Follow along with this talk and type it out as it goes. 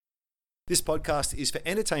This podcast is for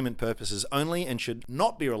entertainment purposes only and should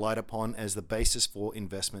not be relied upon as the basis for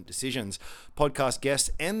investment decisions. Podcast guests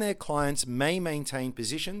and their clients may maintain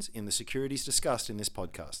positions in the securities discussed in this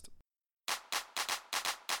podcast.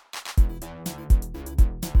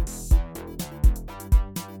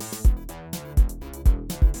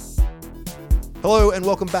 Hello and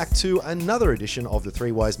welcome back to another edition of the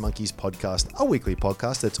Three Wise Monkeys podcast, a weekly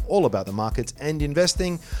podcast that's all about the markets and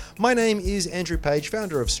investing. My name is Andrew Page,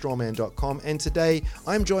 founder of strawman.com, and today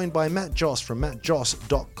I'm joined by Matt Joss from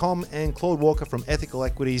mattjoss.com and Claude Walker from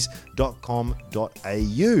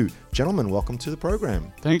ethicalequities.com.au. Gentlemen, welcome to the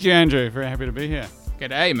program. Thank you, Andrew. Very happy to be here.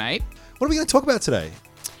 G'day, mate. What are we going to talk about today?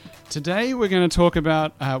 Today we're going to talk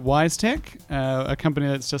about WiseTech, a company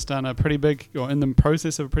that's just done a pretty big, or in the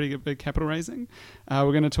process of a pretty big capital raising.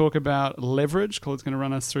 We're going to talk about leverage. Claude's going to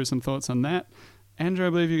run us through some thoughts on that. Andrew, I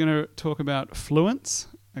believe you're going to talk about Fluence,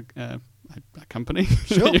 a company.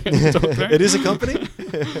 Sure. It is a company.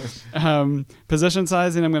 Position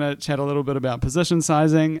sizing, I'm going to chat a little bit about position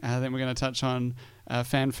sizing. Then we're going to touch on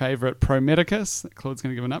fan favorite Pro Medicus that Claude's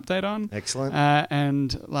going to give an update on. Excellent.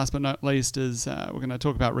 And last but not least is we're going to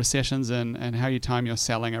talk about recessions and how you time your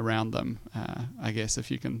selling around them. I guess if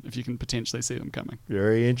you can potentially see them coming.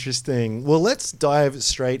 Very interesting. Well, let's dive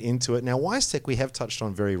straight into it. Now, WiseTech we have touched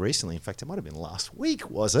on very recently. In fact, it might have been last week,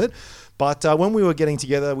 was it? But when we were getting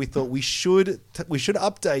together, we thought we should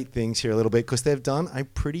update things here a little bit because they've done a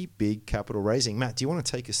pretty big capital raising. Matt, do you want to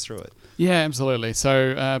take us through it? Yeah, absolutely.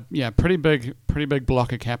 So, pretty big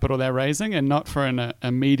block of capital they're raising, and not for an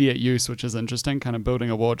immediate use, which is interesting, kind of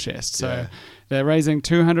building a war chest. So they're raising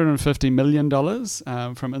 $250 million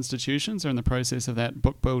from institutions. They're in the process of that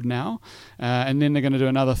book build now. And then they're going to do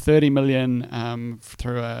another $30 million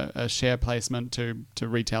through a share placement to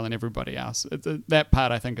retail and everybody else. That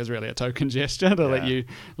part, I think, is really a token gesture to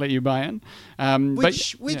let you buy in.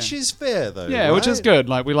 Which is fair, though. Yeah, right? Which is good.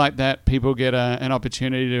 Like, we like that people get an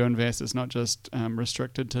opportunity to invest. It's not just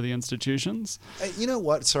restricted to the institutions. You know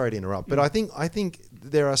what? Sorry to interrupt, but I think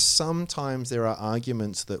there are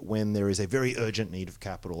arguments that when there is a very urgent need of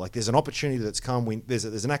capital, like there's an opportunity that's come,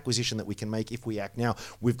 there's an acquisition that we can make if we act now,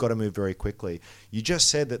 we've got to move very quickly. You just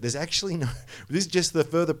said that there's actually no, this is just the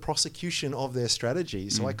further prosecution of their strategy.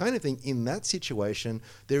 So I kind of think in that situation,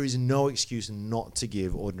 there is no excuse not to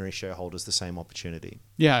give ordinary shareholders the same opportunity.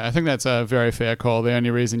 Yeah, I think that's a very fair call. The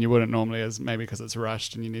only reason you wouldn't normally is maybe because it's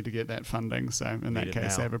rushed and you need to get that funding. So in that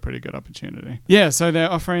case, they have a pretty good opportunity. Yeah, so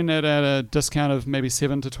they're offering it at a discount of maybe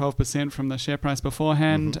 7 to 12% from the share price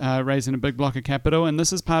beforehand, raising a big block of capital. And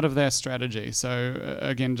this is part of their strategy. So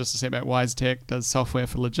again, just to say about WiseTech, does software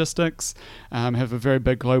for logistics, have a very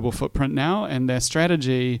big global footprint now. And their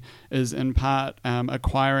strategy is in part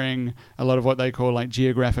acquiring a lot of what they call like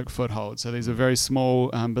geographic footholds. So these are very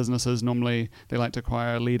small businesses. Normally, they like to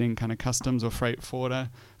acquire a leading kind of customs or freight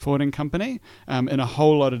forwarding company in a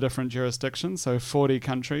whole lot of different jurisdictions. So 40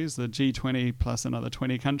 countries, the G20 plus another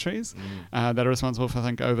 20 countries that are responsible for, I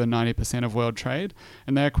think, over 90% of world trade.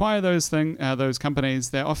 And they acquire those companies.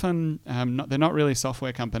 They're often they're not really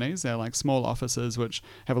software companies. They're like small offices which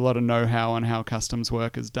have a lot of know-how on how customs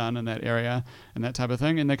work is done in that area and that type of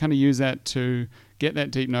thing. And they kind of use that to get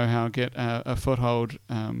that deep know-how, get a foothold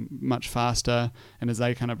much faster, and as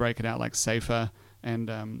they kind of break it out, like safer and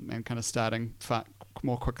kind of starting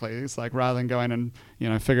more quickly. It's like rather than going and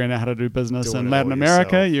figuring out how to do business in Latin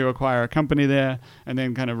America, you acquire a company there and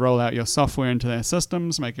then kind of roll out your software into their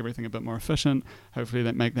systems, make everything a bit more efficient. Hopefully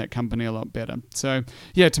that make that company a lot better. So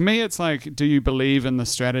yeah, to me it's like, do you believe in the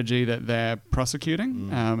strategy that they're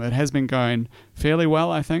prosecuting? It has been going fairly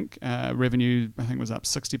well, I think. Revenue, I think, was up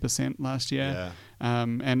 60% last year.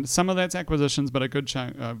 And some of that's acquisitions, but a good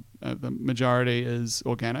chunk, the majority is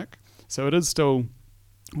organic. So it is still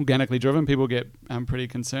organically driven. People get pretty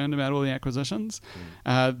concerned about all the acquisitions.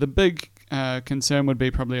 The big concern would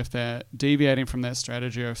be probably if they're deviating from that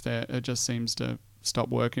strategy, or if it just seems to stop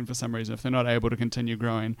working for some reason, if they're not able to continue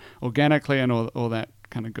growing organically and all that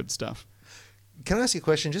kind of good stuff. Can I ask you a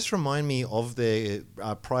question? Just remind me of their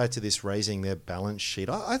prior to this raising their balance sheet.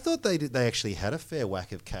 I thought they actually had a fair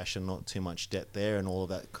whack of cash and not too much debt there and all of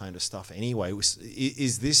that kind of stuff. Anyway,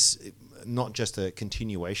 is this not just a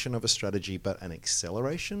continuation of a strategy, but an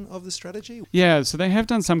acceleration of the strategy? Yeah, so they have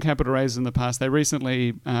done some capital raises in the past. They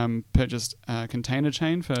recently purchased Container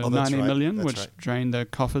Chain for $90 million, which drained the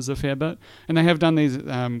coffers a fair bit. And they have done these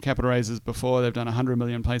capital raises before. They've done a $100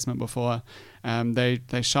 million placement before.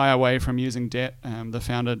 They shy away from using debt. The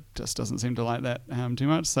founder just doesn't seem to like that too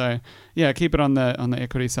much. So yeah, keep it on the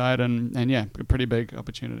equity side, and yeah, a pretty big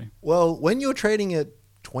opportunity. Well, when you're trading at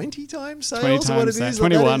 20 times sales. 20 times what it is?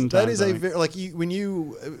 21 that times, is a very, like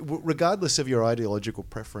regardless of your ideological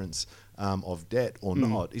preference of debt or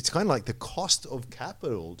not, it's kind of like the cost of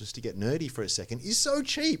capital, just to get nerdy for a second, is so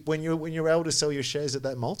cheap when you're able to sell your shares at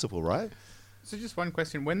that multiple, right? So just one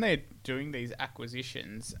question: when they're doing these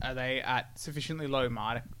acquisitions, are they at sufficiently low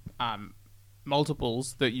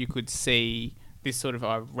multiples that you could see this sort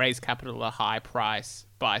of raise capital at a high price,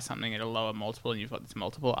 buy something at a lower multiple, and you've got this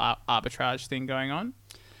multiple arbitrage thing going on?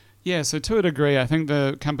 Yeah, so to a degree, I think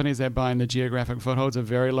the companies that buy in the geographic footholds are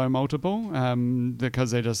very low multiple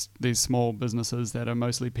because they're just these small businesses that are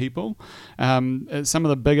mostly people. Some of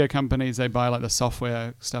the bigger companies they buy, like the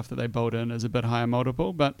software stuff that they build in, is a bit higher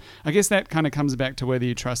multiple. But I guess that kind of comes back to whether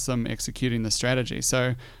you trust them executing the strategy.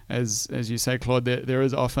 So as you say, Claude, there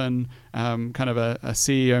is often kind of a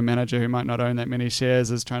CEO manager who might not own that many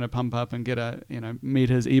shares is trying to pump up and meet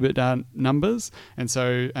his EBITDA numbers. And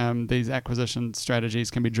so these acquisition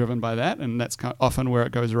strategies can be driven by that, and that's often where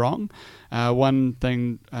it goes wrong. One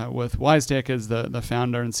thing with WiseTech is the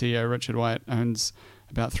founder and CEO, Richard White, owns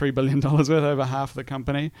about $3 billion worth, over half the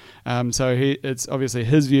company. So it's obviously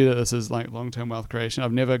his view that this is like long-term wealth creation.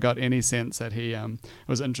 I've never got any sense that he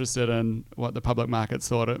was interested in what the public markets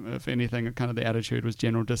thought. If anything, kind of the attitude was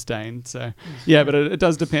general disdain. So yeah, but it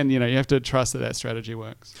does depend. You have to trust that strategy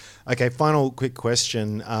works. Okay, final quick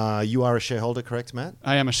question. You are a shareholder, correct, Matt?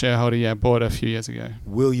 I am a shareholder, yeah, bought a few years ago.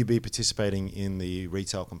 Will you be participating in the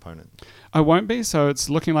retail component? I won't be, so it's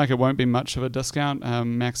looking like it won't be much of a discount,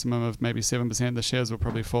 maximum of maybe 7%. The shares will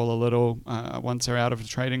probably fall a little once they're out of the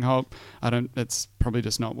trading halt. It's probably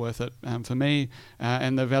just not worth it for me.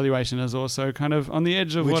 And the valuation is also kind of on the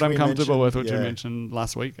edge of what I'm comfortable with, which we mentioned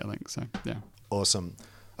last week, I think. So, yeah. Awesome.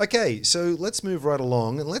 Okay, so let's move right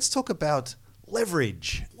along and let's talk about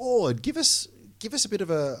leverage. Lord, give us a bit of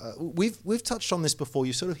a... We've touched on this before.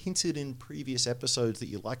 You sort of hinted in previous episodes that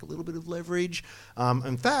you like a little bit of leverage.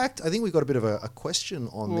 In fact, I think we've got a bit of a question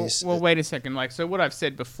on this. Well, wait a second. So what I've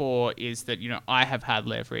said before is that, I have had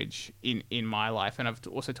leverage in my life, and I've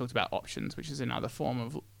also talked about options, which is another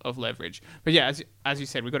form of leverage. But yeah, as you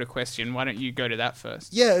said, we've got a question. Why don't you go to that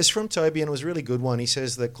first? Yeah, it's from Toby, and it was a really good one. He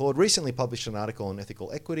says that Claude recently published an article on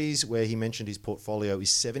ethical equities where he mentioned his portfolio is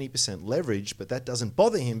 70% leveraged, but that doesn't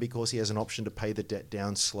bother him because he has an option to pay the debt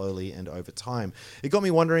down slowly and over time. It got me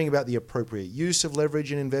wondering about the appropriate use of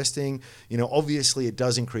leverage in investing. Obviously it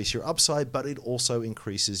does increase your upside, but it also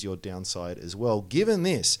increases your downside as well. Given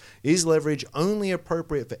this, is leverage only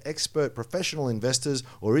appropriate for expert professional investors,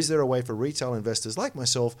 or is there a way for retail investors like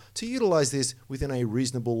myself to utilize this within a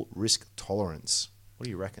reasonable risk tolerance? What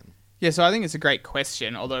do you reckon? Yeah, so I think it's a great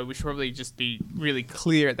question, although we should probably just be really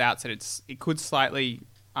clear at the outset. It could slightly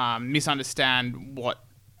misunderstand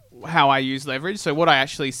how I use leverage. So what I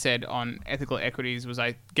actually said on ethical equities was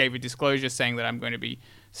I gave a disclosure saying that I'm going to be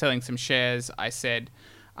selling some shares. I said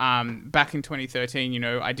back in 2013,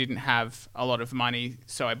 I didn't have a lot of money,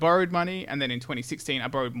 so I borrowed money. And then in 2016, I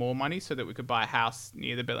borrowed more money so that we could buy a house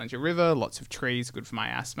near the Bellinger River, lots of trees, good for my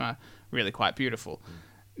asthma, really quite beautiful.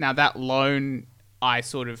 Now that loan, I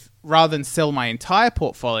sort of, rather than sell my entire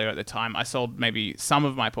portfolio at the time, I sold maybe some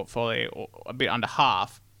of my portfolio, or a bit under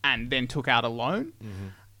half, and then took out a loan. Mm-hmm.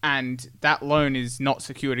 And that loan is not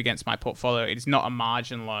secured against my portfolio. It is not a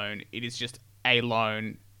margin loan. It is just a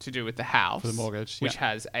loan to do with the house. For the mortgage, which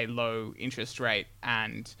has a low interest rate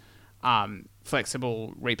and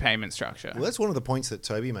flexible repayment structure. Well, that's one of the points that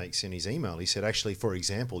Toby makes in his email. He said, actually, for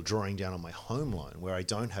example, drawing down on my home loan, where I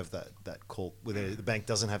don't have that call, where the bank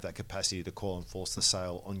doesn't have that capacity to call and force the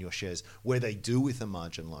sale on your shares, where they do with a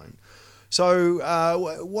margin loan.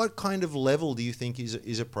 So what kind of level do you think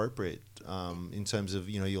is appropriate in terms of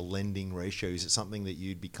your lending ratio? Is it something that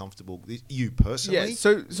you'd be comfortable with, you personally?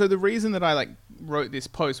 Yeah, so the reason that I wrote this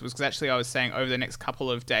post was because actually I was saying over the next couple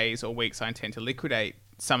of days or weeks I intend to liquidate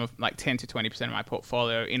some of 10 to 20% of my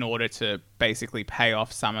portfolio in order to basically pay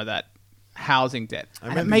off some of that housing debt.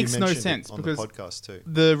 And it makes no sense because the podcast too.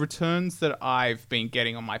 The returns that I've been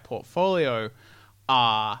getting on my portfolio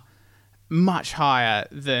are much higher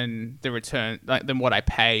than the return, than what I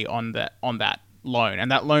pay on that loan, and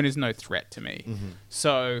that loan is no threat to me. Mm-hmm.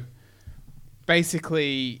 So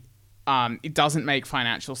basically, it doesn't make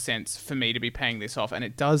financial sense for me to be paying this off, and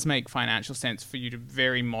it does make financial sense for you to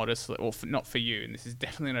very modestly, or not for you, and this is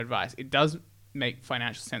definitely an advice. It does make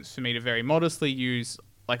financial sense for me to very modestly use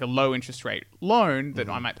a low interest rate loan that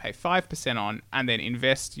I might pay 5% on, and then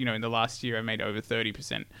invest. In the last year I made over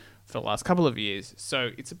 30% for the last couple of years.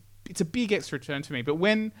 So it's a it's a big extra return to me. But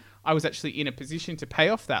when I was actually in a position to pay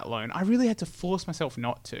off that loan, I really had to force myself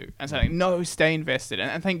not to and say, no, stay invested.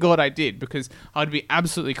 And thank God I did, because I'd be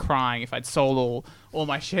absolutely crying if I'd sold all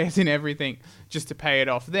my shares in everything just to pay it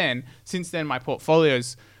off then. Since then, my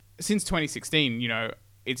portfolios, since 2016,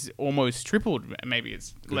 it's almost tripled. Maybe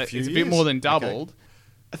it's a bit more than doubled. Okay.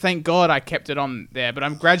 Thank God I kept it on there, but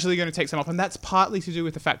I'm gradually going to take some off. And that's partly to do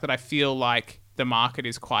with the fact that I feel like the market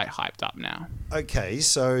is quite hyped up now. Okay,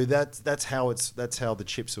 so that's how the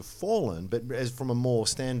chips have fallen. But as from a more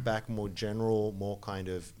stand back, more general, more kind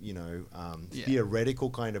of theoretical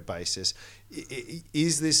kind of basis,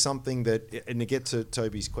 is this something that, and to get to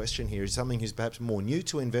Toby's question here, is something who's perhaps more new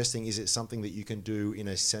to investing? Is it something that you can do in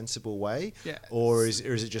a sensible way, or is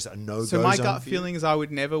it just a no-go? So my gut feeling is I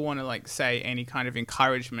would never want to say any kind of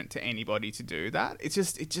encouragement to anybody to do that. It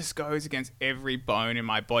just goes against every bone in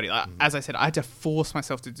my body. As I said, I had to force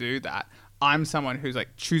myself to do that. I'm someone who's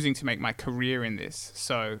choosing to make my career in this.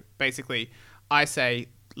 So basically, I say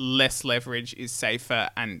less leverage is safer,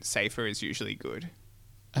 and safer is usually good.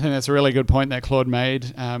 I think that's a really good point that Claude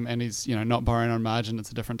made, and he's not borrowing on margin.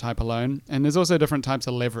 It's a different type of loan, and there's also different types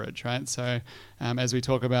of leverage, right? So as we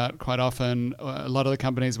talk about quite often, a lot of the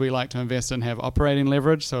companies we like to invest in have operating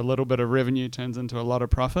leverage, so a little bit of revenue turns into a lot of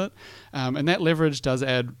profit, and that leverage does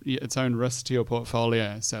add its own risk to your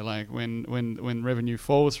portfolio. So when revenue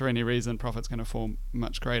falls for any reason, profit's going to fall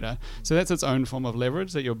much greater. So that's its own form of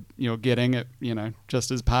leverage that you're getting it, just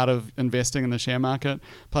as part of investing in the share market.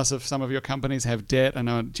 Plus, if some of your companies have debt, I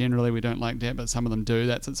know generally we don't like debt, but some of them do.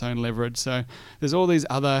 That's its own leverage. So there's all these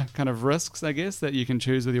other kind of risks, I guess, that you can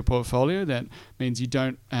choose with your portfolio. That means you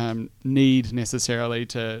don't need necessarily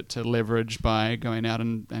to leverage by going out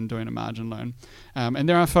and doing a margin loan. And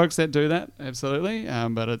there are folks that do that, absolutely,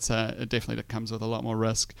 but it definitely comes with a lot more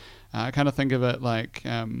risk. I kind of think of it like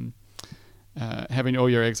having all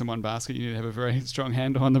your eggs in one basket. You need to have a very strong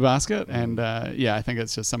handle on the basket, and I think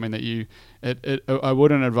it's just something that I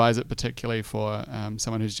wouldn't advise it particularly for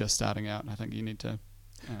someone who's just starting out. I think you need to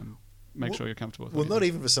make sure you're comfortable with it. Well, not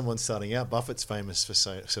even for someone starting out. Buffett's famous for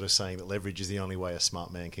sort of saying that leverage is the only way a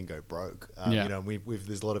smart man can go broke.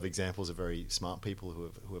 There's a lot of examples of very smart people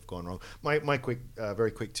who have gone wrong. My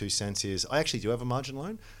very quick 2 cents is I actually do have a margin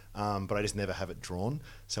loan. But I just never have it drawn.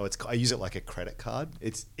 So I use it like a credit card.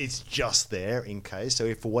 It's just there in case. So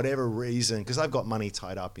if for whatever reason, because I've got money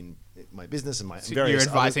tied up in my business and my various you're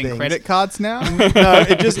advising other things. Credit cards now? No,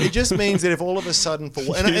 it just means that if all of a sudden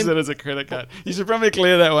use it as a credit card. You should probably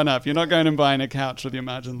clear that one up. You're not going and buying a couch with your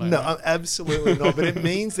margin loan. No, absolutely not. But it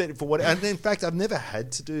means that and in fact, I've never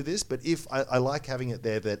had to do this, but if I like having it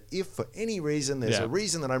there, that if for any reason there's a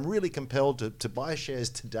reason that I'm really compelled to buy shares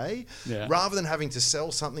today, rather than having to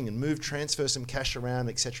sell something and transfer some cash around,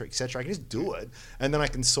 etc., I can just do it, and then I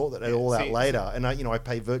can sort that all out later. And I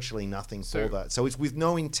pay virtually nothing for that. So it's with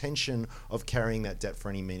no intention of carrying that debt for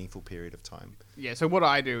any meaningful period of time. Yeah. So what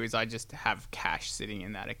I do is I just have cash sitting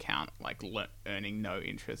in that account, earning no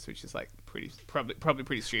interest, which is probably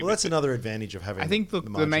pretty stupid. Well, that's another advantage of having. I think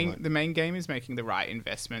the main game is making the right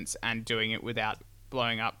investments and doing it without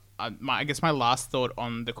blowing up. I guess my last thought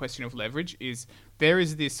on the question of leverage is there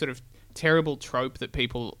is this sort of terrible trope that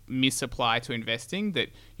people misapply to investing, that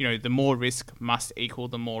the more risk must equal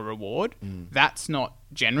the more reward. That's not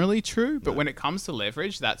generally true, but when it comes to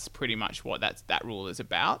leverage, that's pretty much what that rule is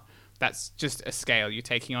about. That's just a scale. You're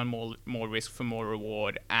taking on more risk for more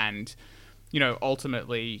reward, and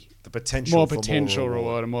ultimately the potential more potential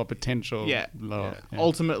reward and more potential lower. Yeah.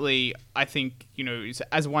 Ultimately, I think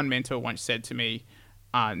as one mentor once said to me,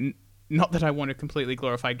 not that I want to completely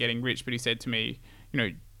glorify getting rich, but he said to me,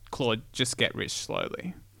 Claude, just get rich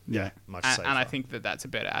slowly. Yeah, much safer. And I think that's a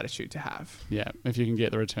better attitude to have. Yeah, if you can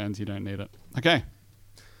get the returns, you don't need it. Okay.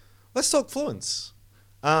 Let's talk Fluence.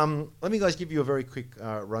 Let me guys give you a very quick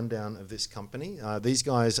rundown of this company. These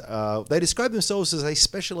guys, they describe themselves as a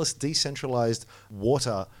specialist decentralized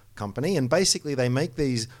water company, and basically they make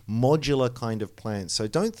these modular kind of plants. So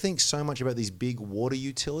don't think so much about these big water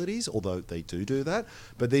utilities, although they do that,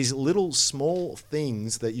 but these little small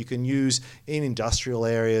things that you can use in industrial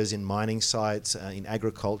areas, in mining sites, in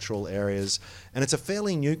agricultural areas. And it's a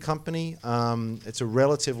fairly new company. It's a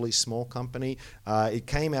relatively small company. It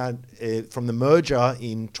came out from the merger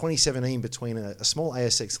in 2017 between a small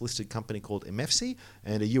ASX listed company called MFC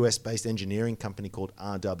and a US based engineering company called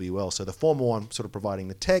RWL. So the former one sort of providing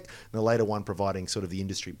the tech, tech, and the later one providing sort of the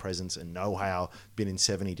industry presence and know-how, been in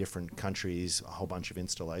 70 different countries, a whole bunch of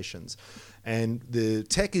installations. And the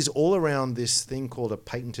tech is all around this thing called a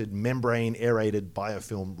patented membrane aerated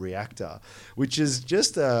biofilm reactor, which is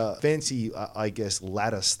just a fancy, I guess,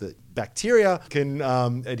 lattice that bacteria can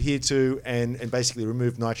adhere to and basically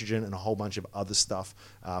remove nitrogen and a whole bunch of other stuff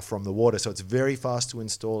from the water. So it's very fast to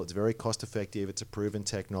install. It's very cost effective. It's a proven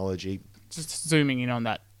technology. Just zooming in on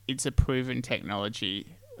that, it's a proven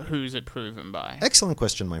technology. Who's it proven by? Excellent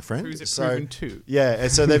question, my friend. Who's it proven to? Yeah,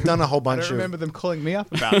 and so they've done a whole bunch I of... don't remember them calling me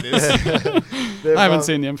up about this. I haven't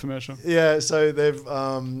seen the infomercial. Yeah, so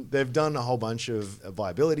they've done a whole bunch of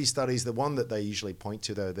viability studies. The one that they usually point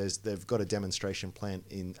to, though, they've got a demonstration plant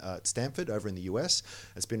in Stanford over in the US.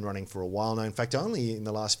 It's been running for a while now. In fact, only in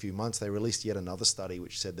the last few months, they released yet another study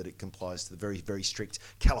which said that it complies to the very, very strict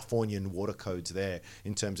Californian water codes there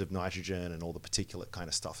in terms of nitrogen and all the particulate kind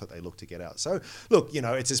of stuff that they look to get out. So, look, you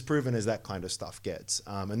know, it's as proven as that kind of stuff gets,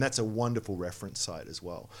 and that's a wonderful reference site as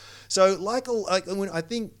well. So, like when I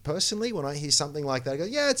think personally, when I hear something like that, I go,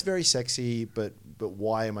 yeah, it's very sexy, but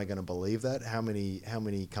why am I going to believe that? How many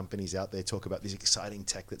companies out there talk about this exciting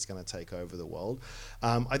tech that's going to take over the world?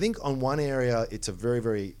 I think on one area, it's a very,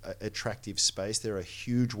 very attractive space. There are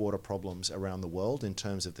huge water problems around the world in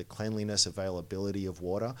terms of the cleanliness, availability of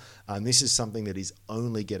water. This is something that is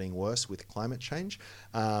only getting worse with climate change.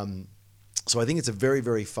 So I think it's a very,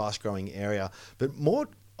 very fast-growing area. But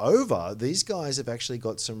moreover, these guys have actually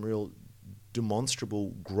got some real demonstrable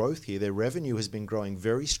growth here. Their revenue has been growing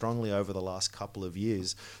very strongly over the last couple of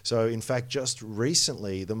years. So in fact, just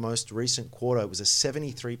recently, the most recent quarter, it was a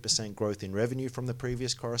 73% growth in revenue from the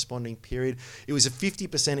previous corresponding period. It was a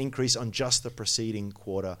 50% increase on just the preceding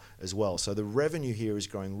quarter as well. So the revenue here is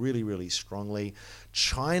growing really, really strongly.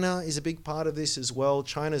 China is a big part of this as well.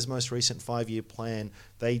 China's most recent 5-year plan,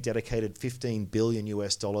 they dedicated $15 billion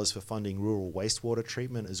for funding rural wastewater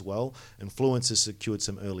treatment as well. And Fluence has secured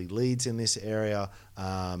some early leads in this area.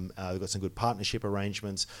 They've got some good partnership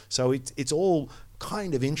arrangements. So it's all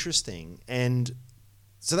kind of interesting. And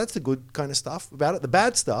so that's the good kind of stuff about it. The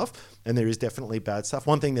bad stuff, and there is definitely bad stuff.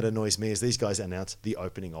 One thing that annoys me is these guys announce the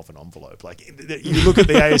opening of an envelope. Like you look at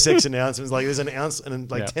the ASX announcements, like there's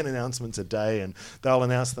 10 announcements a day, and they'll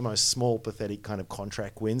announce the most small, pathetic kind of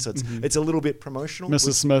contract win. So it's a little bit promotional.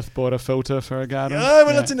 Mrs. Smith bought a filter for a garden. Oh,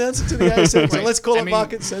 well, let's announce it to the ASX. And let's call it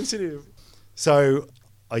market sensitive. So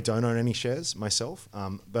I don't own any shares myself,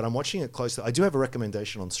 but I'm watching it closely. I do have a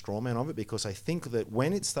recommendation on Strawman of it because I think that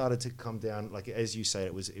when it started to come down, like as you say,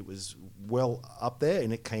 it was well up there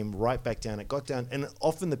and it came right back down. It got down, and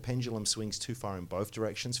often the pendulum swings too far in both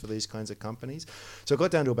directions for these kinds of companies. So it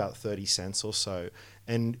got down to about 30 cents or so.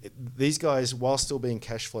 And these guys, while still being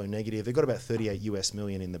cash flow negative, they've got about $38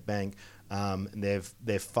 million in the bank. And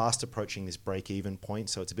they're fast approaching this break-even point,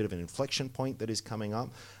 so it's a bit of an inflection point that is coming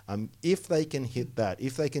up. If they can hit that,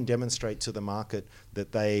 if they can demonstrate to the market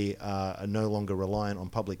that they are no longer reliant on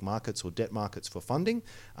public markets or debt markets for funding,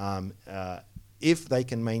 if they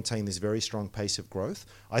can maintain this very strong pace of growth,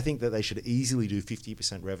 I think that they should easily do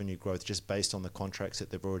 50% revenue growth just based on the contracts that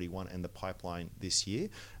they've already won and the pipeline this year.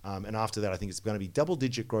 And after that, I think it's going to be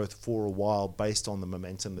double-digit growth for a while based on the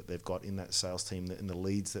momentum that they've got in that sales team and the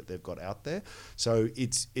leads that they've got out there. So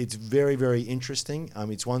it's very, very interesting.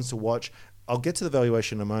 It's one to watch. I'll get to the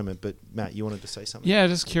valuation in a moment, but Matt, you wanted to say something? Yeah,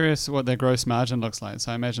 just curious what their gross margin looks like.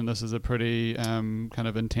 So I imagine this is a pretty kind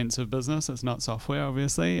of intensive business. It's not software,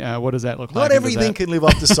 obviously. What does that look like? Not everything can live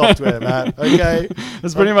up to software, Matt. Okay,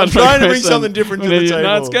 it's pretty much. I'm trying to bring something different to the table.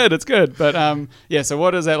 No, it's good. But yeah, so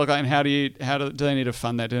what does that look like, and how do they need to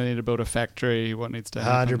fund that? Do they need to build a factory? What needs to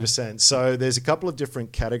happen? 100%. So there's a couple of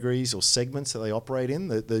different categories or segments that they operate in.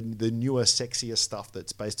 The newer, sexier stuff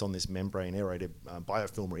that's based on this membrane aerated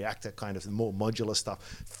biofilm reactor kind of more modular stuff.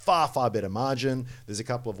 Far better margin. There's a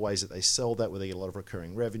couple of ways that they sell that where they get a lot of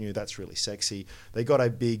recurring revenue. That's really sexy. They got a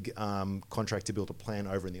big contract to build a plant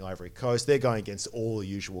over in the Ivory Coast. They're going against all the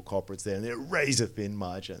usual corporates there, and they're razor thin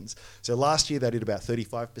margins. So last year they did about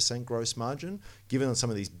 35% gross margin. Given some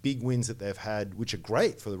of these big wins that they've had, which are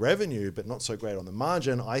great for the revenue, but not so great on the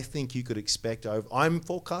margin, I think you could expect I'm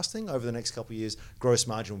forecasting over the next couple of years, gross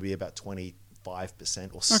margin will be about 25%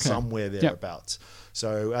 or somewhere thereabouts. Yep.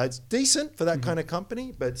 So it's decent for that kind of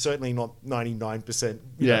company, but certainly not 99%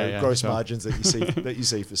 gross margins that you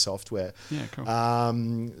see for software. Yeah,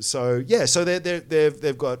 cool. So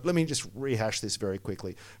they've got. Let me just rehash this very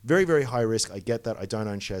quickly. Very, very high risk. I get that. I don't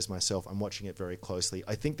own shares myself. I'm watching it very closely.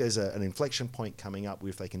 I think there's an inflection point coming up.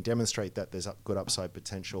 If they can demonstrate that there's good upside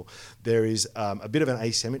potential, there is a bit of an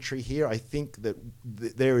asymmetry here. I think that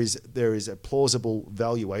there is a plausible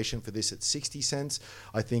valuation for this at $60 60 cents.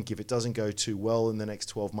 I think if it doesn't go too well in the next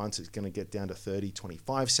 12 months, it's going to get down to 30,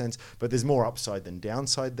 25 cents. But there's more upside than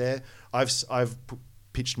downside there. I've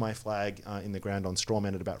pitched my flag in the ground on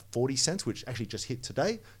Strawman at about 40 cents, which actually just hit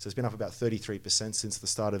today. So it's been up about 33% since the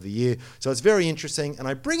start of the year. So it's very interesting. And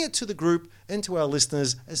I bring it to the group and to our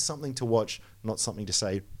listeners as something to watch, not something to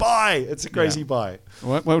say, buy. It's a crazy buy.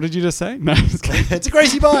 What did you just say? No, just kidding. It's a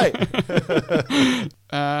crazy buy.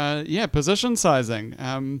 Position sizing.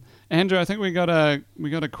 Andrew, I think we got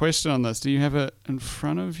a question on this. Do you have it in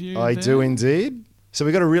front of you? I do indeed. So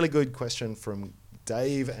we got a really good question from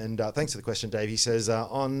Dave, and thanks for the question, Dave. He says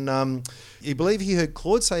he believed he heard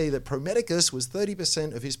Claude say that Pro Medicus was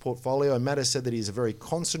 30% of his portfolio, and Matt has said that he's a very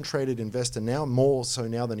concentrated investor now, more so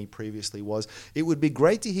now than he previously was. It would be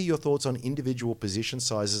great to hear your thoughts on individual position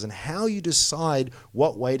sizes and how you decide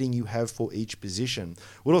what weighting you have for each position.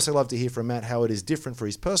 We'd also love to hear from Matt how it is different for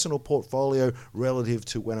his personal portfolio relative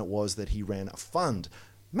to when it was that he ran a fund.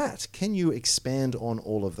 Matt, can you expand on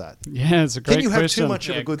all of that? Yeah, it's a great question. Can you have too much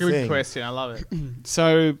of a good thing? Good question. I love it.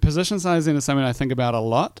 So position sizing is something I think about a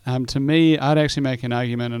lot. To me, I'd actually make an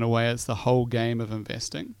argument in a way it's the whole game of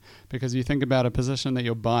investing. Because you think about a position that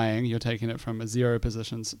you're buying, you're taking it from a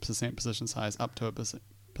 0% position size up to a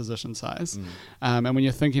position size. And when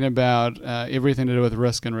you're thinking about everything to do with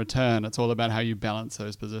risk and return, it's all about how you balance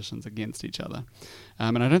those positions against each other.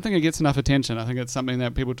 And I don't think it gets enough attention. I think it's something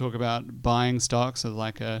that people talk about buying stocks as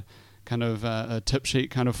like a kind of a tip sheet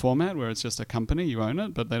kind of format where it's just a company, you own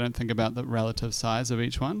it, but they don't think about the relative size of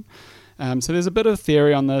each one. So there's a bit of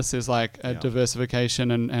theory on this. There's like a diversification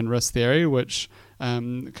and risk theory, which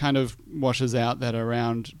kind of washes out that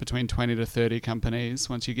around between 20 to 30 companies,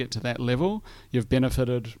 once you get to that level, you've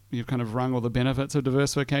kind of wrung all the benefits of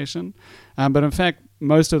diversification. But in fact,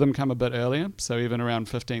 most of them come a bit earlier, so even around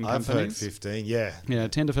 15 companies. I've heard 15, yeah. Yeah,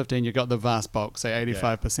 10 to 15, you've got the vast bulk, say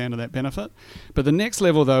 85% of that benefit. But the next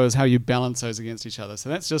level, though, is how you balance those against each other. So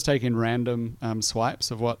that's just taking random swipes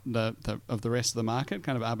of what of the rest of the market,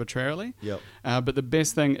 kind of arbitrarily. Yep. But the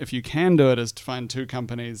best thing, if you can do it, is to find two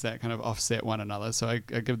companies that kind of offset one another. So I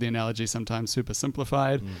give the analogy sometimes super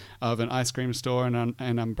simplified of an ice cream store and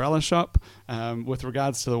an umbrella shop. With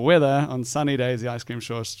regards to the weather, on sunny days, the ice cream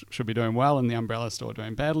store should be doing well and the umbrella store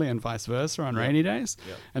doing badly, and vice versa on rainy days.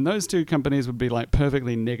 Yep. And those two companies would be like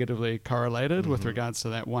perfectly negatively correlated with regards to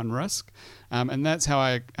that one risk. And that's how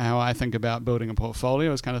I think about building a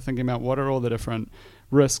portfolio, is kind of thinking about what are all the different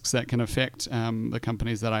risks that can affect the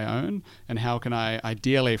companies that I own, and how can I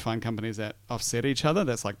ideally find companies that offset each other,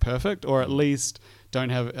 that's like perfect, or at least don't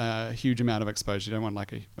have a huge amount of exposure. You don't want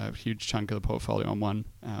like a huge chunk of the portfolio on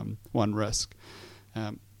one risk.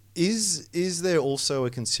 Is there also a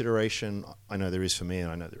consideration, I know there is for me,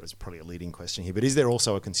 and I know there is probably a leading question here, but is there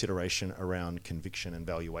also a consideration around conviction and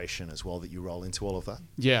valuation as well that you roll into all of that?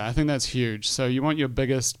 Yeah, I think that's huge. So you want your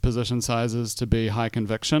biggest position sizes to be high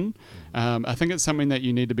conviction. I think it's something that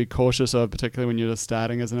you need to be cautious of, particularly when you're just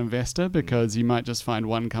starting as an investor, because you might just find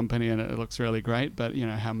one company and it looks really great, but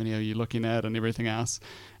how many are you looking at and everything else?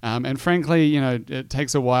 And frankly, it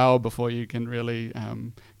takes a while before you can really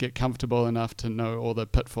get comfortable enough to know all the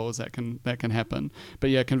pitfalls that can happen. But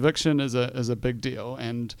yeah, conviction is a big deal,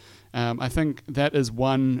 and I think that is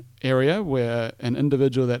one area where an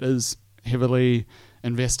individual that is heavily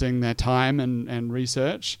investing their time and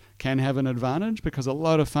research can have an advantage, because a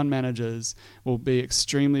lot of fund managers will be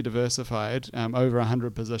extremely diversified. Over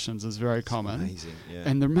 100 positions is very common. Amazing, yeah.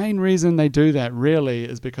 And the main reason they do that really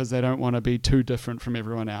is because they don't want to be too different from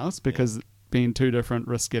everyone else, because being too different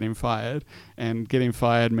risks getting fired, and getting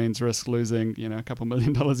fired means risk losing a couple $1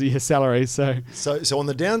 million a year salary. So on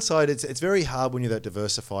the downside, it's very hard when you're that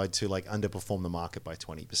diversified to like underperform the market by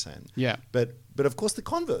 20%. Yeah. But of course the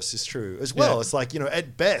converse is true as well. Yeah. It's like,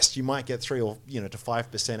 at best you might get 3 or to 5%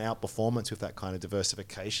 outperformance with that kind of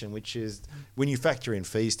diversification, which is, when you factor in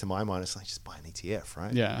fees, to my mind, it's like just buy an ETF,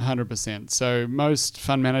 right? Yeah, 100%. So most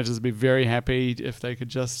fund managers would be very happy if they could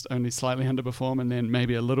just only slightly underperform and then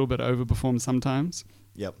maybe a little bit overperform sometimes.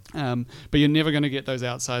 Yep. But you're never going to get those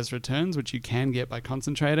outsized returns, which you can get by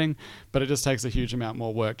concentrating, but it just takes a huge amount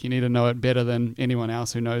more work. You need to know it better than anyone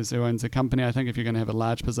else who owns a company, I think, if you're going to have a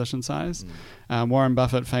large position size. Warren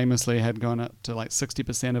Buffett famously had gone up to like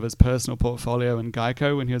 60% of his personal portfolio in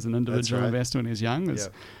Geico when he was an individual investor when he was young. It's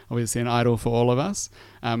obviously an idol for all of us,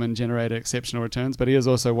 and generated exceptional returns, but he is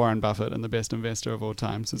also Warren Buffett and the best investor of all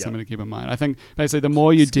time, so something to keep in mind. I think basically the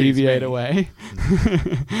more you deviate away,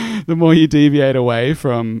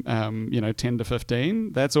 from 10 to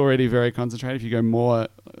 15, that's already very concentrated. If you go more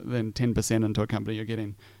than 10% into a company, you're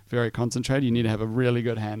getting very concentrated. You need to have a really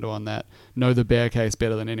good handle on that, know the bear case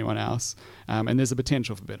better than anyone else, and there's a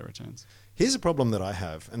potential for better returns. Here's a problem that I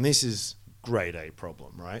have, and this is grade A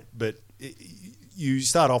problem, right? But you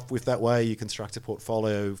start off with that way, you construct a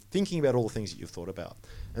portfolio thinking about all the things that you've thought about.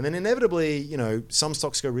 And then inevitably, you know, some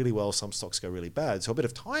stocks go really well, some stocks go really bad. So a bit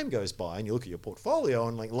of time goes by and you look at your portfolio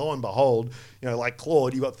and like lo and behold, you know, like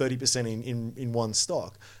Claude, you got 30% in one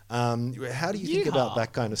stock. How do you think about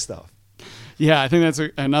that kind of stuff? Yeah, I think that's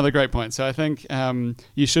another great point. So I think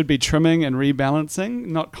you should be trimming and rebalancing,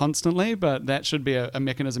 not constantly, but that should be a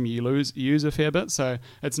mechanism you use a fair bit. So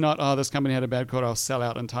it's not, oh, this company had a bad quarter, I'll sell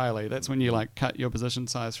out entirely. That's when you like cut your position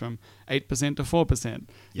size from 8% to 4%.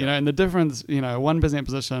 You know, and the difference, you know, a 1%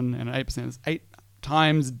 position and an 8% is 8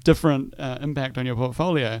 times different impact on your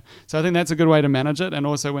portfolio. So I think that's a good way to manage it. And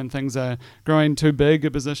also when things are growing too big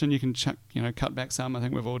a position, you can cut back some. I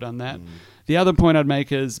think we've all done that. The other point I'd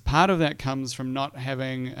make is part of that comes from not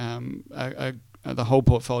having the whole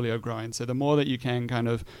portfolio growing. So the more that you can kind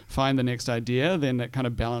of find the next idea, then that kind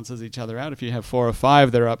of balances each other out. If you have 4 or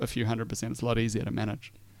 5 that are up a few 100%, it's a lot easier to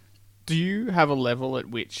manage. Do you have a level at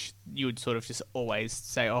which you would sort of just always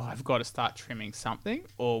say, oh, I've got to start trimming something?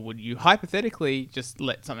 Or would you hypothetically just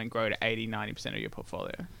let something grow to 80, 90% of your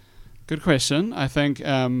portfolio? Good question. I think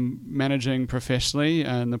managing professionally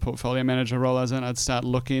and the portfolio manager role as in, I'd start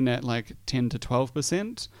looking at like 10 to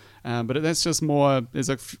 12%. But that's just more, there's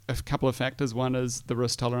a couple of factors. One is the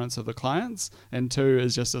risk tolerance of the clients, and 2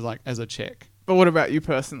 is just as a check. But what about you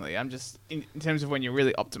personally? I'm just, in terms of when you're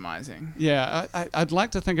really optimizing. Yeah, I'd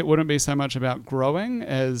like to think it wouldn't be so much about growing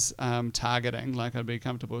as targeting. Like I'd be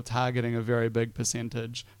comfortable targeting a very big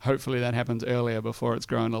percentage. Hopefully that happens earlier before it's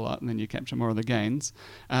grown a lot and then you capture more of the gains.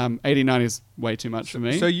 80-90 is way too much for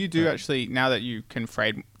me. So you do actually, now that you can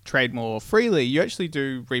trade more freely, you actually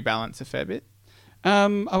do rebalance a fair bit?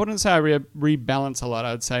 I wouldn't say I rebalance a lot.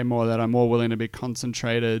 I'd say more that I'm more willing to be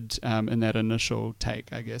concentrated in that initial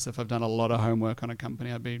take, I guess. If I've done a lot of homework on a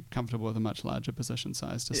company, I'd be comfortable with a much larger position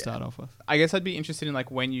size to start off with. I guess I'd be interested in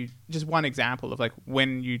like when you, just one example of like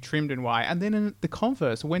when you trimmed and why, and then in the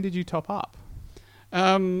converse, when did you top up?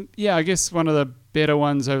 Yeah, I guess one of the better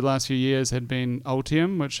ones over the last few years had been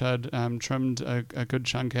Altium, which had trimmed a good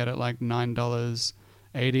chunk at like $9.80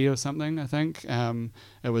 or something, I think.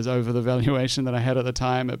 It was over the valuation that I had at the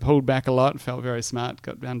time. It pulled back a lot, felt very smart,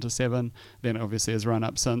 got down to 7, then obviously has run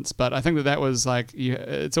up since. But I think that was like,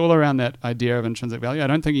 it's all around that idea of intrinsic value. I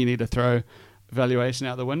don't think you need to throw valuation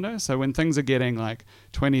out the window. So when things are getting like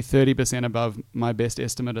 20-30% above my best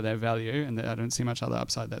estimate of their value, and I don't see much other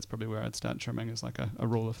upside, that's probably where I'd start trimming as like a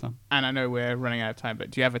rule of thumb. And I know we're running out of time,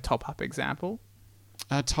 but do you have a top-up example?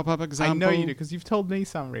 A top-up example? I know you do, because you've told me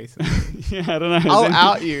some recently. Yeah, I don't know. I'll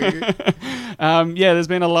out you. Yeah, there's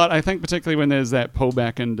been a lot. I think particularly when there's that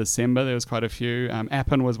pullback in December, there was quite a few.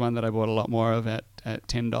 Appen was one that I bought a lot more of at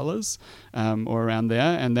 $10 or around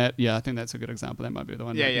there. And that, yeah, I think that's a good example. That might be the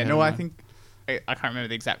one. Yeah. No, I think, I can't remember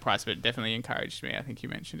the exact price, but it definitely encouraged me. I think you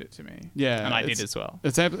mentioned it to me. Yeah. And I did as well.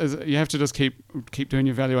 You have to just keep doing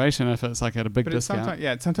your valuation if it's like at a big discount.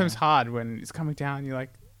 It's sometimes hard when it's coming down. You're like,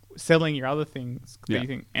 selling your other things. Yeah. You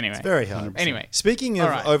think, anyway. It's very hard. 100%. Anyway. Speaking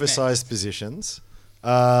of oversized positions,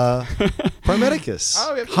 Pro Medicus.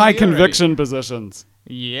 High conviction positions.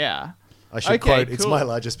 Yeah. I should quote, it's my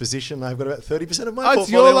largest position. I've got about 30% of my it's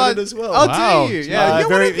portfolio on it as well. Oh, wow. Do you? Yeah. I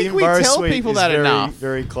don't think we tell people that enough.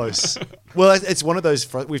 Very close. Well, it's one of those,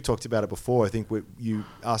 we've talked about it before. I think you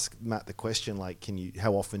ask Matt the question, like,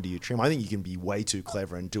 how often do you trim? I think you can be way too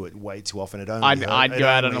clever and do it way too often. I'd go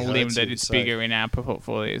out on a limb that it's bigger in our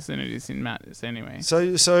portfolios than it is in Matt's anyway.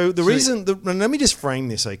 So the reason, let me just frame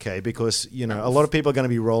this, okay, because, you know, a lot of people are going to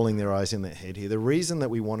be rolling their eyes in their head here. The reason that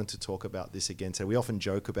we wanted to talk about this again, so we often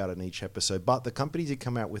joke about it in each episode, but the company did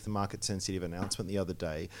come out with a market-sensitive announcement the other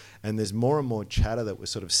day, and there's more and more chatter that we're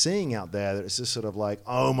sort of seeing out there that it's just sort of like,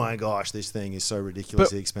 oh my gosh, this thing is so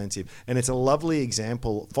ridiculously expensive. And it's a lovely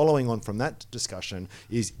example, following on from that discussion,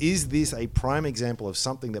 is this a prime example of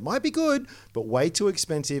something that might be good, but way too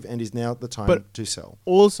expensive and is now the time to sell?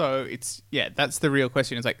 Also, that's the real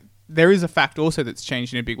question. It's like, there is a fact also that's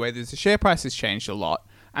changed in a big way. The share price has changed a lot.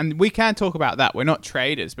 And we can talk about that. We're not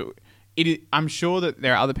traders, but I'm sure that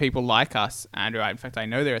there are other people like us, Andrew. In fact, I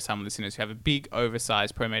know there are some listeners who have a big,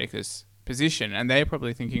 oversized Pro Medicus position, and they're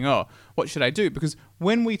probably thinking, oh, what should I do? Because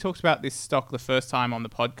when we talked about this stock the first time on the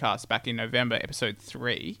podcast back in November, episode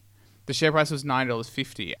 3, the share price was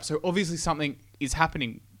 $9.50. So obviously something is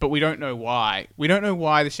happening but we don't know why. We don't know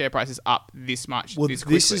why the share price is up this much this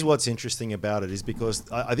quickly. This is what's interesting about it, is because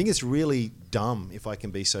I think it's really dumb, if I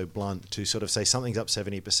can be so blunt, to sort of say something's up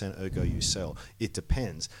 70%, ergo you sell. It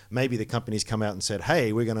depends. Maybe the company's come out and said,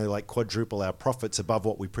 hey, we're going to like quadruple our profits above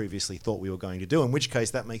what we previously thought we were going to do, in which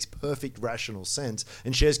case that makes perfect rational sense,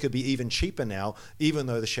 and shares could be even cheaper now, even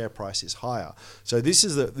though the share price is higher. So this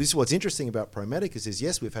is what's interesting about Pro Medicus is,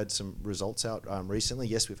 yes, we've had some results out recently.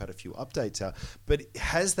 Yes, we've had a few updates out, but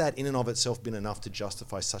has that in and of itself been enough to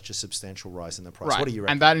justify such a substantial rise in the price? Right. What do you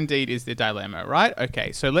reckon? And that indeed is the dilemma, right?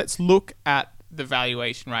 Okay, so let's look at the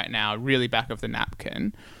valuation right now, really back of the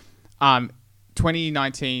napkin.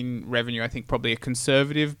 2019 revenue, I think probably a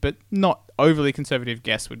conservative, but not overly conservative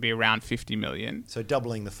guess would be around 50 million. So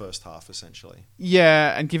doubling the first half, essentially.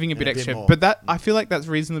 Yeah, and giving a bit extra. more. But that I feel like that's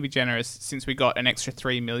reasonably generous, since we got an extra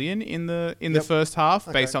 3 million in the first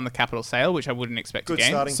half based on the capital sale, which I wouldn't expect Good to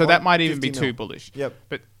gain. starting So that point, might even be 50 too mil. bullish. Yep.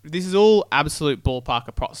 But this is all absolute ballpark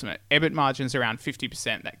approximate. EBIT margins around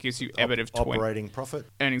 50%. That gives you EBIT of 20. Operating profit.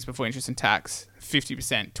 Earnings before interest and tax,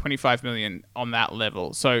 50%, 25 million on that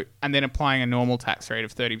level. So, and then applying a normal tax rate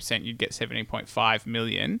of 30%, you'd get 17.5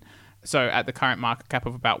 million. So at the current market cap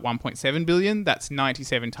of about 1.7 billion, that's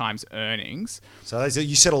 97 times earnings. So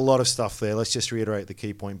you said a lot of stuff there. Let's just reiterate the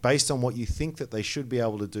key point. Based on what you think that they should be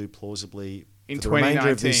able to do plausibly In for the remainder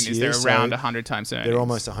of 2019, this is year, there around 100 times earnings? they're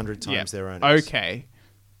almost 100 times Yeah. their earnings. Okay.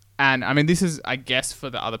 And I mean, this is, I guess, for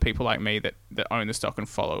the other people like me that own the stock and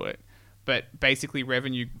follow it. But basically,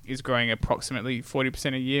 revenue is growing approximately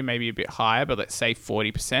 40% a year, maybe a bit higher, but let's say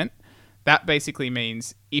 40%. That basically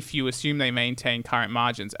means if you assume they maintain current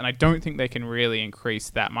margins, and I don't think they can really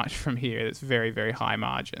increase that much from here, it's very, very high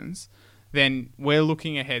margins, then we're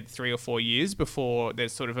looking ahead 3 or 4 years before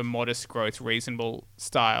there's sort of a modest growth, reasonable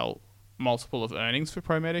style multiple of earnings for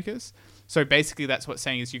Pro Medicus. So basically that's what's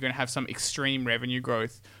saying is you're going to have some extreme revenue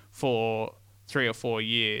growth for 3 or 4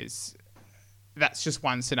 years. That's just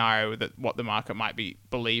one scenario that what the market might be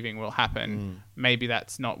believing will happen. Maybe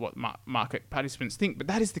that's not what market participants think. But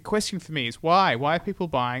that is the question for me, is why? Why are people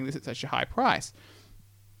buying this at such a high price?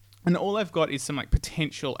 And all I've got is some like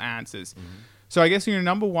potential answers. So I guess,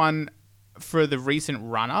 number one, for the recent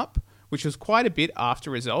run-up, which was quite a bit after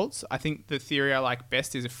results, I think the theory I like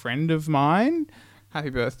best is a friend of mine. Happy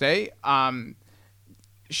birthday.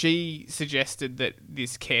 She suggested that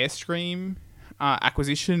this Carestream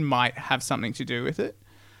acquisition might have something to do with it.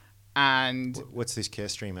 And What's this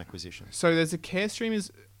Carestream acquisition? so there's a Carestream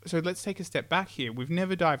so let's take a step back here. We've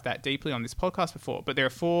never dived that deeply on this podcast before, but there are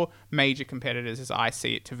 4 major competitors, as I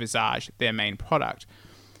see it, to Visage, their main product.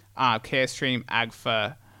 Carestream,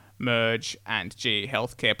 Agfa, Merge, and GE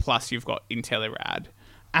Healthcare, plus you've got Intelerad.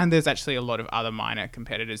 And there's actually a lot of other minor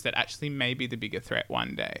competitors that actually may be the bigger threat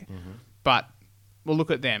one day. But we'll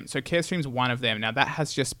look at them. So Carestream's one of them. Now, that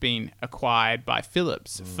has just been acquired by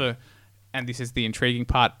Philips for, and this is the intriguing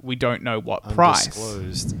part, we don't know what price.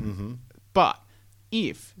 Undisclosed. But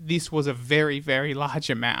if this was a very, very large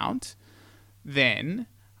amount, then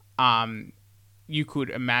you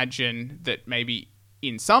could imagine that maybe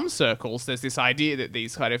in some circles there's this idea that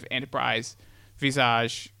these kind of enterprise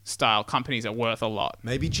Visage style companies are worth a lot.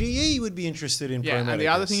 Maybe GE would be interested in Pro Medicus. And the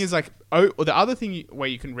other thing is the other thing where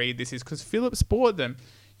you can read this is because Philips bought them,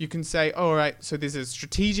 you can say, all right, so there's a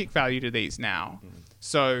strategic value to these now.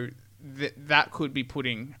 So that could be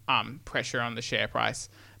putting pressure on the share price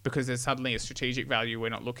because there's suddenly a strategic value. We're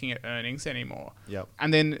not looking at earnings anymore. Yep.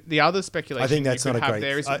 And then the other speculation I think that's you could not a have great-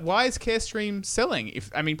 there is why is Carestream selling?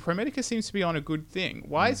 Pro Medicus seems to be on a good thing.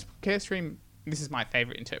 Why is Carestream? This is my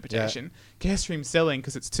favorite interpretation. Carestream selling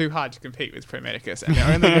because it's too hard to compete with Pro Medicus and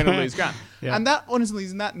they're only going to lose ground. Yeah. And that, honestly,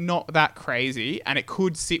 isn't that not that crazy? And it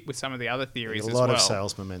could sit with some of the other theories as well. A lot of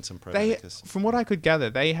sales momentum, Pro Medicus. From what I could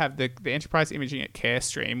gather, they have the enterprise imaging at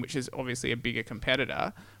Carestream, which is obviously a bigger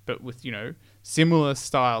competitor, but with, similar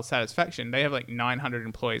style satisfaction. They have like 900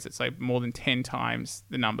 employees. It's like more than 10 times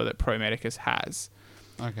the number that Pro Medicus has.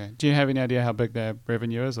 Okay. Do you have any idea how big their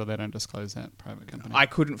revenue is, or they don't disclose that, private company? I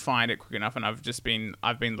couldn't find it quick enough, and I've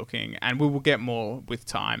been looking, and we will get more with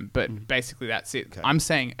time. But basically, that's it. Okay. I'm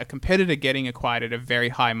saying a competitor getting acquired at a very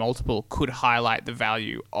high multiple could highlight the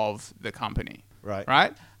value of the company.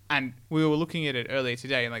 Right. And we were looking at it earlier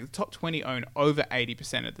today, and like the top 20 own over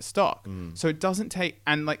 80% of the stock. So it doesn't take,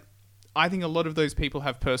 and like I think a lot of those people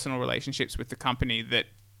have personal relationships with the company that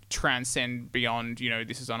transcend beyond,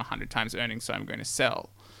 this is on 100 times earnings, so I'm going to sell.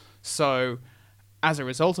 So as a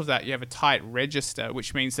result of that, you have a tight register,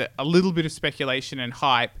 which means that a little bit of speculation and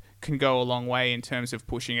hype can go a long way in terms of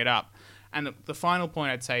pushing it up. And the final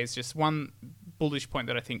point I'd say is just one bullish point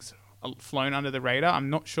that I think's flown under the radar. I'm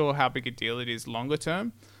not sure how big a deal it is longer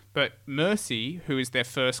term, But Mercy, who is their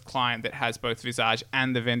first client that has both Visage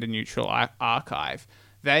and the vendor neutral archive,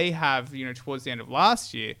 they have, towards the end of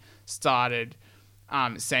last year, started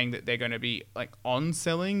saying that they're going to be like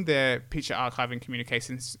on-selling their picture archiving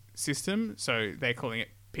communication system. So they're calling it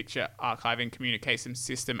Picture Archiving Communication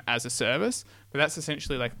System as a Service. But that's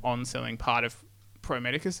essentially like on-selling part of Pro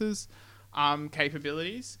Medicus's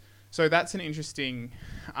capabilities. So that's an interesting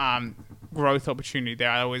growth opportunity there.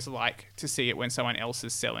 I always like to see it when someone else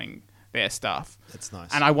is selling their stuff. That's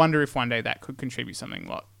nice. And I wonder if one day that could contribute something a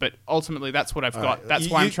lot. But ultimately, that's what I've got. Right. That's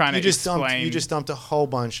why I'm trying to explain. You just dumped a whole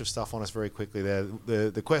bunch of stuff on us very quickly there.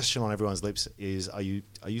 The question on everyone's lips is, are you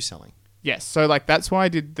selling? Yes. So that's why I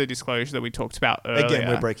did the disclosure that we talked about earlier. Again,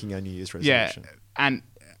 we're breaking our New Year's resolution. Yeah. And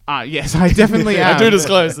yes, I definitely am. I do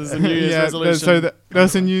disclose there's a New Year's resolution. So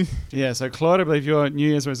there's a new... Yeah, so Claude, I believe your New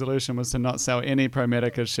Year's resolution was to not sell any Pro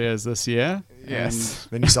Medicus shares this year. Yes.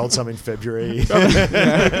 Then you sold some in February.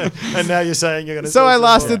 And now you're saying you're going to sell some I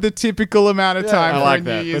lasted more. the typical amount of time I for like a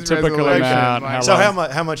that. New Year's The typical resolution. amount. Like, So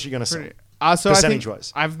how much are you going to sell? so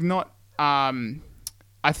Percentage-wise? I've not...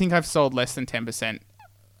 I think I've sold less than 10%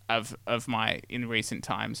 of my, in recent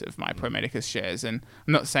times, of my Pro Medicus shares. And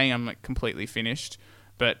I'm not saying I'm like completely finished,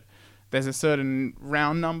 but there's a certain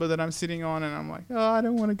round number that I'm sitting on, and I'm like, I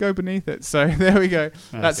don't want to go beneath it. So there we go.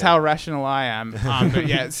 That's how rational I am. But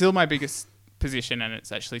yeah, it's still my biggest position, and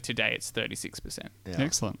it's actually today it's 36%. Yeah.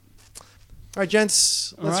 Excellent. All right,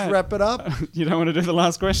 gents, let's All right. wrap it up. You don't want to do the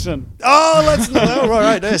last question. Oh, let's no. All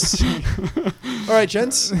right, yes. All right,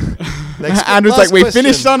 gents. Andrew's like, we question.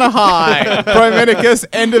 finished on a high. Pro Medicus,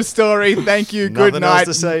 end of story. Thank you. Nothing Good else night.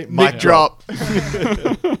 to say. Mic Mic drop.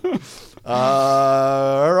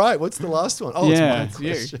 All right, what's the last one? Oh, Yeah, it's my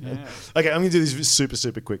it's you. question. Okay, I'm going to do this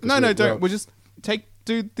super quick. No, don't. We'll just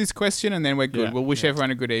do this question, and then we're good. Yeah, We'll wish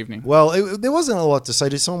everyone a good evening. Well, there wasn't a lot to say.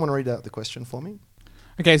 Did someone want to read out the question for me?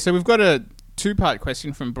 Okay, so we've got a two-part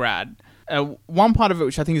question from Brad. One part of it,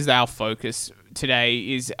 which I think is our focus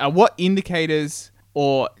today, is what indicators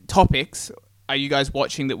or topics are you guys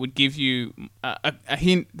watching that would give you a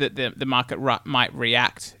hint that the market might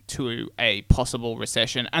react to a possible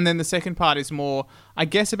recession? And then the second part is more, I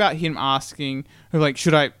guess, about him asking, like,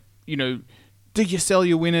 should I, do you sell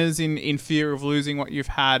your winners in fear of losing what you've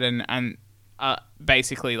had? And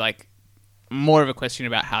basically, like, more of a question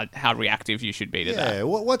about how reactive you should be to that. Yeah,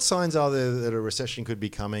 what signs are there that a recession could be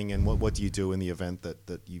coming, and what do you do in the event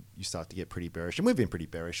that you start to get pretty bearish? And we've been pretty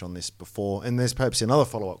bearish on this before, and there's perhaps another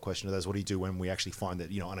follow-up question to those. What do you do when we actually find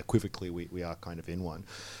that, unequivocally we are kind of in one?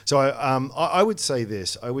 So I would say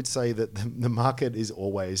this. I would say that the market is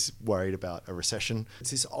always worried about a recession.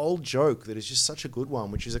 It's this old joke that is just such a good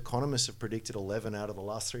one, which is economists have predicted 11 out of the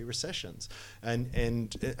last 3 recessions.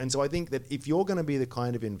 And so I think that if you're going to be the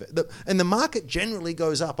kind of and the market generally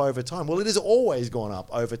goes up over time. Well, it has always gone up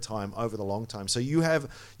over time, over the long time. So you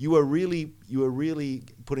are really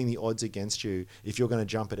putting the odds against you if you're going to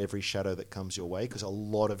jump at every shadow that comes your way, because a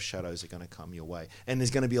lot of shadows are going to come your way. And there's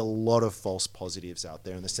going to be a lot of false positives out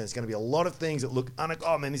there in the sense there's going to be a lot of things that look,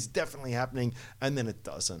 oh man, it's definitely happening, and then it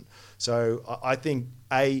doesn't. So I think,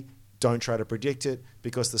 don't try to predict it,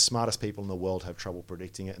 because the smartest people in the world have trouble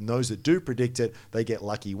predicting it. And those that do predict it, they get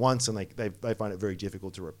lucky once, and they find it very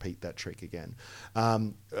difficult to repeat that trick again.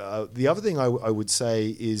 The other thing I would say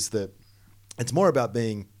is that it's more about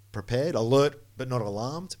being prepared, alert, but not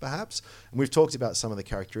alarmed, perhaps. And we've talked about some of the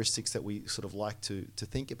characteristics that we sort of like to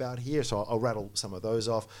think about here. So I'll rattle some of those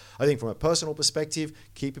off. I think from a personal perspective,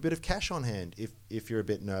 keep a bit of cash on hand if you're a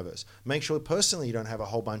bit nervous. Make sure personally you don't have a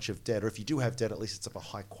whole bunch of debt, or if you do have debt, at least it's of a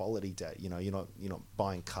high quality debt. You're not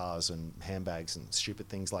buying cars and handbags and stupid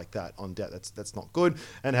things like that on debt. That's not good.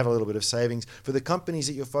 And have a little bit of savings. For the companies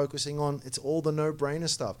that you're focusing on, it's all the no-brainer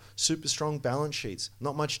stuff. Super strong balance sheets,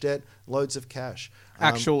 not much debt, loads of cash.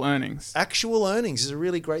 Actual earnings. Actual earnings is a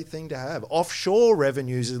really great thing to have. Offshore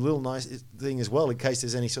revenues is a little nice thing as well, in case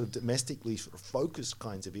there's any sort of domestically sort of focused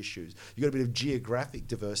kinds of issues. You've got a bit of geographic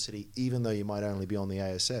diversity, even though you might only be on the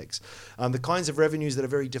ASX. The kinds of revenues that are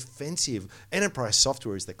very defensive. Enterprise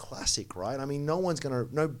software is the classic, right? I mean,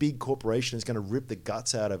 no big corporation is going to rip the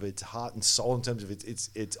guts out of its heart and soul in terms of its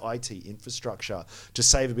IT infrastructure to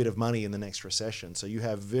save a bit of money in the next recession. So you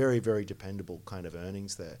have very, very dependable kind of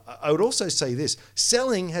earnings there. I would also say this.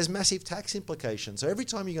 Selling has massive tax implications. So every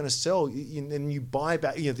time you're going to sell and you buy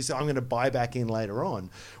back, I'm going to buy back in later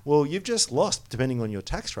on. Well, you've just lost, depending on your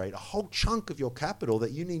tax rate, a whole chunk of your capital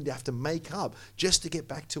that you need to have to make up just to get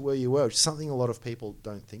back to where you were, which is something a lot of people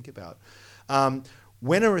don't think about.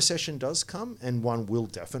 When a recession does come, and one will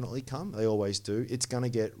definitely come, they always do, it's going to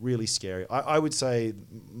get really scary. I would say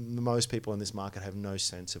most people in this market have no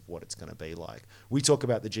sense of what it's going to be like. We talk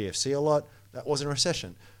about the GFC a lot. That wasn't a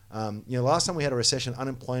recession. Last time we had a recession,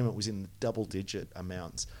 unemployment was in the double-digit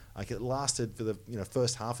amounts. Like it lasted for the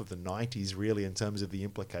first half of the 90s, really, in terms of the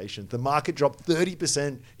implications. The market dropped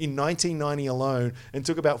 30% in 1990 alone and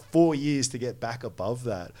took about 4 years to get back above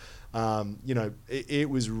that. It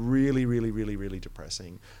was really, really, really, really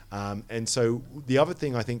depressing. And so the other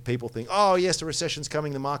thing I think people think, oh, yes, the recession's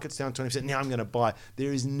coming, the market's down 20%, now I'm going to buy.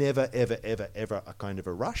 There is never, ever, ever, ever a kind of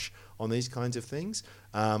a rush on these kinds of things.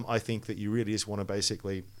 I think that you really just want to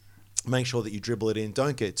basically make sure that you dribble it in.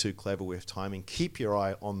 Don't get too clever with timing. Keep your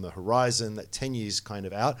eye on the horizon, that 10 years kind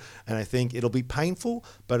of out. And I think it'll be painful,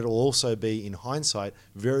 but it'll also be, in hindsight,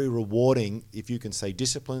 very rewarding if you can stay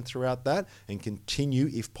disciplined throughout that and continue,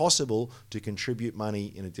 if possible, to contribute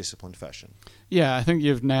money in a disciplined fashion. Yeah, I think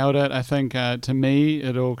you've nailed it. I think to me,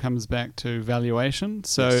 it all comes back to valuation.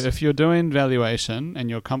 So if you're doing valuation and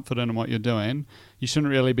you're confident in what you're doing, you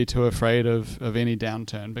shouldn't really be too afraid of any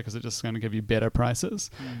downturn because it's just going to give you better prices.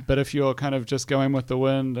 But if you're kind of just going with the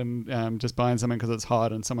wind and just buying something because it's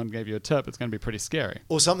hot and someone gave you a tip, it's going to be pretty scary.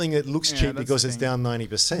 Or something that looks cheap because it's down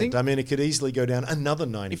 90%. I mean, it could easily go down another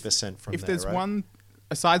 90% from there. If there's one,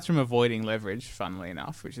 aside from avoiding leverage, funnily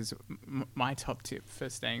enough, which is my top tip for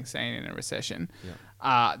staying sane in a recession,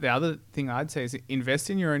 the other thing I'd say is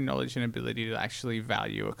invest in your own knowledge and ability to actually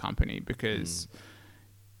value a company, because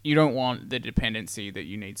you don't want the dependency that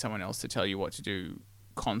you need someone else to tell you what to do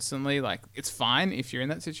constantly. Like, it's fine if you're in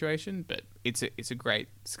that situation, but it's a great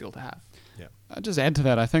skill to have. Yeah. I'll just add to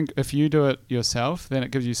that. I think if you do it yourself, then it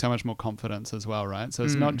gives you so much more confidence as well, right? So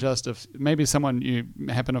it's not just if maybe you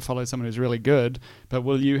happen to follow someone who's really good, but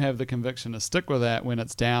will you have the conviction to stick with that when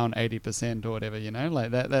it's down 80% or whatever,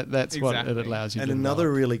 Like that's exactly what it allows you to do. And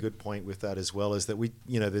another really good point with that as well is that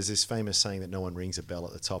there's this famous saying that no one rings a bell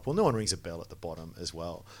at the top. Well, no one rings a bell at the bottom as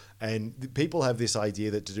well. And people have this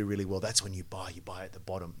idea that to do really well, that's when you buy at the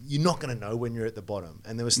bottom. You're not going to know when you're at the bottom.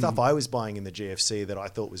 And there was stuff I was buying in the GFC that I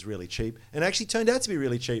thought was really cheap and actually turned out to be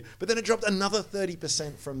really cheap, but then it dropped another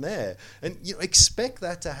 30% from there. And expect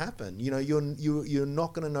that to happen. You're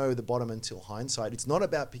not going to know the bottom until hindsight. It's not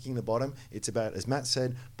about picking the bottom. It's about, as Matt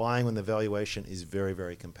said, buying when the valuation is very,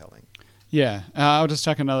 very compelling. Yeah, I'll just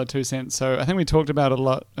chuck another 2 cents. So I think we talked about it a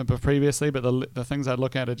lot previously, but the things I'd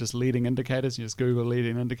look at are just leading indicators. You just Google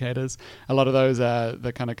leading indicators. A lot of those are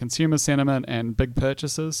the kind of consumer sentiment and big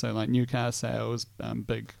purchases, so like new car sales,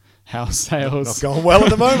 big house sales. Not going well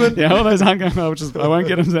at the moment. Yeah, all those aren't going well, I won't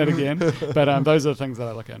get into that again. But those are the things that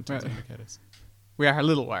I look at in terms of indicators. We are a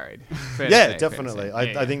little worried. Yeah, definitely.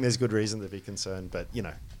 I think there's good reason to be concerned, but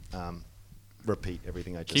repeat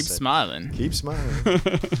everything I just said. Keep smiling.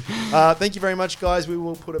 Thank you very much, guys. We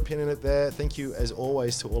will put a pin in it there. Thank you, as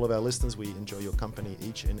always, to all of our listeners. We enjoy your company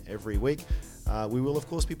each and every week. We will, of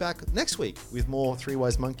course, be back next week with more Three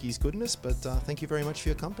Wise Monkeys goodness, but thank you very much for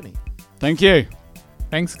your company. Thank you.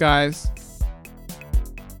 Thanks, guys.